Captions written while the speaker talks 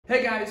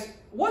Hey guys,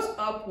 what's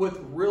up with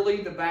really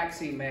the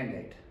vaccine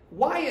mandate?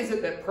 Why is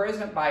it that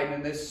President Biden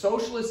and this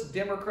socialist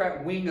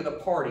Democrat wing of the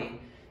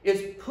party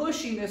is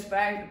pushing this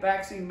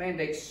vaccine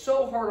mandate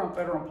so hard on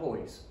federal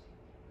employees?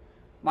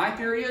 My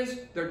theory is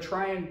they're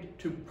trying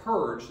to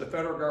purge the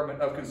federal government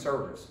of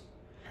conservatives.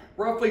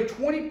 Roughly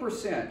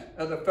 20%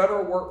 of the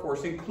federal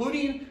workforce,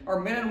 including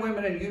our men and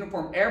women in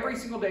uniform every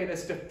single day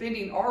that's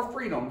defending our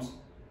freedoms,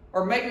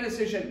 are making a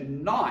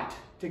decision not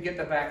to get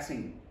the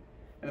vaccine.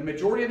 And the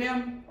majority of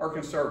them are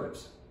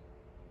conservatives.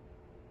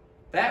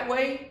 That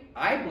way,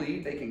 I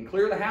believe they can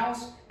clear the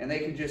House and they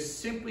can just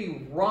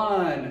simply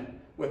run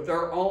with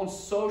their own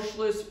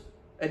socialist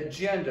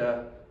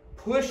agenda,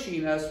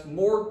 pushing us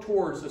more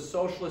towards the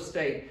socialist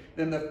state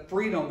than the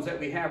freedoms that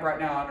we have right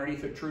now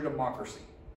underneath a true democracy.